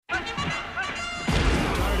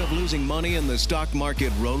losing money in the stock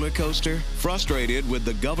market roller coaster? Frustrated with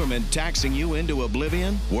the government taxing you into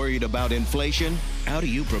oblivion? Worried about inflation? How do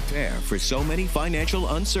you prepare for so many financial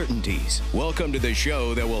uncertainties? Welcome to the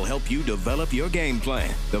show that will help you develop your game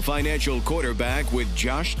plan. The Financial Quarterback with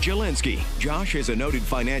Josh Jelinski. Josh is a noted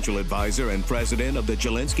financial advisor and president of the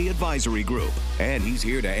Jelinski Advisory Group, and he's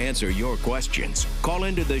here to answer your questions. Call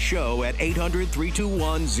into the show at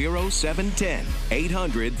 800-321-0710.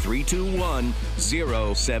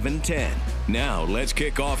 800-321-0710. Now, let's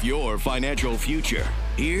kick off your financial future.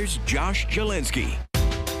 Here's Josh Jelinski.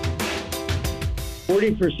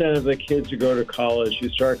 40% of the kids who go to college, who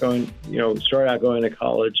start out going to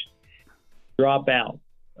college, drop out.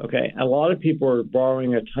 Okay. A lot of people are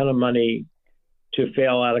borrowing a ton of money to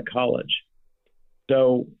fail out of college.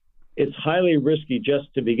 So it's highly risky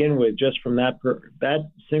just to begin with. Just from that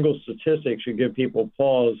single statistic should give people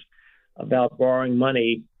pause about borrowing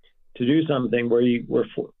money to do something where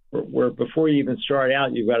before you even start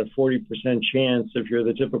out, you've got a 40% chance, if you're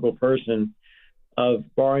the typical person, of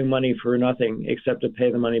borrowing money for nothing except to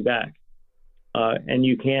pay the money back. And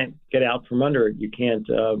you can't get out from under it. You can't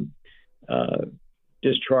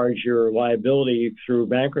discharge your liability through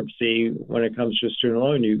bankruptcy when it comes to a student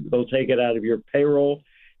loan. They'll take it out of your payroll.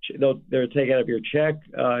 They'll take it out of your check,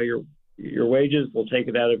 your wages. They'll take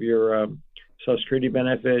it out of your Social Security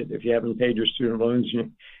benefit if you haven't paid your student loans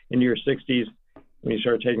into your 60s when you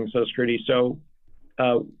start taking Social Security. So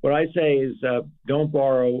what I say is don't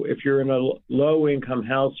borrow. If you're in a low-income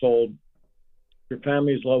household, your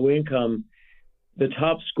family's low income, the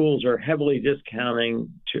top schools are heavily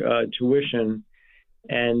discounting tuition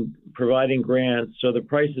and providing grants. So the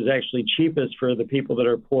price is actually cheapest for the people that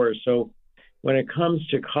are poor. So when it comes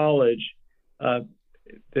to college, the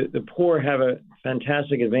poor have a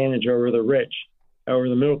fantastic advantage over the rich, over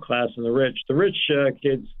the middle class and the rich. The rich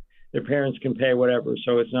kids, their parents can pay whatever,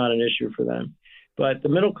 so it's not an issue for them. But the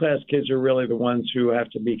middle class kids are really the ones who have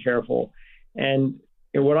to be careful. And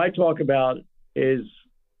what I talk about is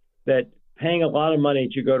that paying a lot of money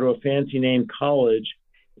to go to a fancy name college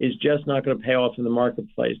is just not going to pay off in the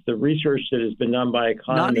marketplace. The research that has been done by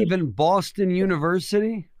economists. Not even Boston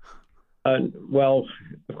University? Well,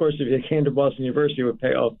 of course, if you came to Boston University, it would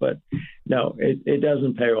pay off, but no, it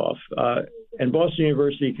doesn't pay off. And Boston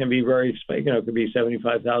University can be very expensive. It could be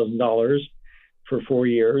 $75,000 for 4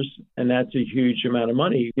 years, and that's a huge amount of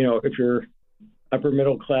money. If you're upper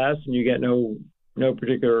middle class and you get no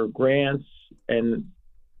particular grants, and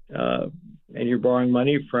you're borrowing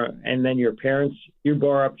money and then your parents, you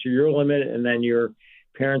borrow up to your limit, and then your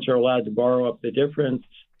parents are allowed to borrow up the difference.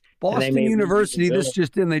 Boston University, they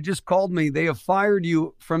just called me. They have fired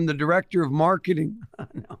you from the director of marketing.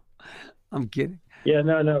 No, I'm kidding. Yeah,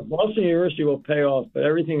 no. Boston University will pay off, but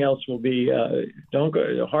everything else will be, don't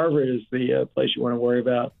go. Harvard is the place you want to worry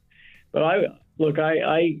about. But I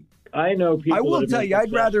know people. I will tell you,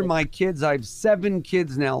 I'd rather my kids, I have 7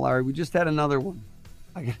 kids now, Larry. We just had another one.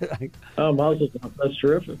 Oh, Mazel tov. That's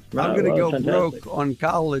terrific. I'm going to go broke on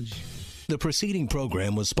college. The preceding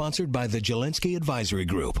program was sponsored by the Jelinski Advisory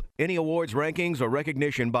Group. Any awards, rankings, or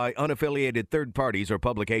recognition by unaffiliated third parties or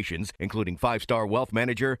publications, including 5-Star Wealth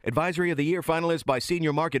Manager, Advisory of the Year finalist by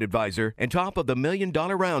Senior Market Advisor, and top of the $1 Million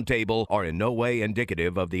Roundtable, are in no way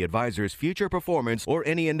indicative of the advisor's future performance or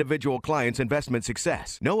any individual client's investment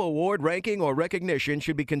success. No award, ranking, or recognition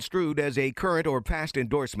should be construed as a current or past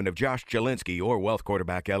endorsement of Josh Jelinski or Wealth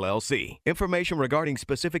Quarterback LLC. Information regarding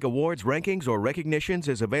specific awards, rankings, or recognitions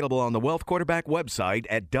is available on the Wealth Quarterback website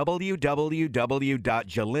at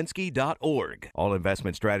www.jelinski.org. All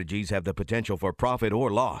investment strategies have the potential for profit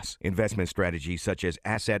or loss. Investment strategies such as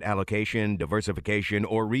asset allocation, diversification,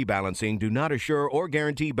 or rebalancing do not assure or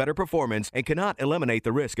guarantee better performance and cannot eliminate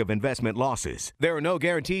the risk of investment losses. There are no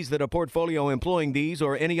guarantees that a portfolio employing these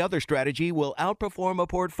or any other strategy will outperform a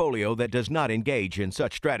portfolio that does not engage in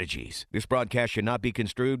such strategies. This broadcast should not be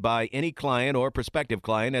construed by any client or prospective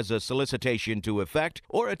client as a solicitation to effect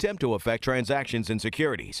or attempt to effect transactions in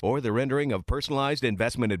securities or the rendering of personalized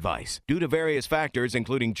investment advice. Due to various factors,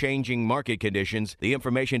 including changing market conditions, the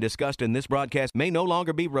information discussed in this broadcast may no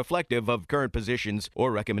longer be reflective of current positions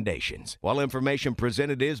or recommendations. While information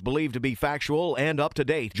presented is believed to be factual and up to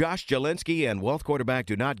date, Josh Jelinski and Wealth Quarterback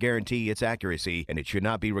do not guarantee its accuracy, and it should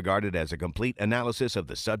not be regarded as a complete analysis of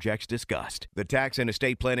the subjects discussed. The tax and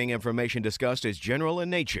estate planning information discussed is general in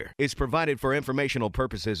nature, is provided for informational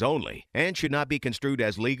purposes only, and should not be construed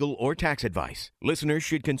as legal or tax advice. Listeners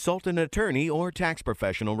should consult an attorney or tax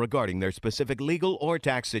professional regarding their specific legal or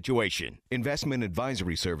tax situation. Investment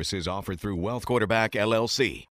advisory services offered through Wealth Quarterback LLC.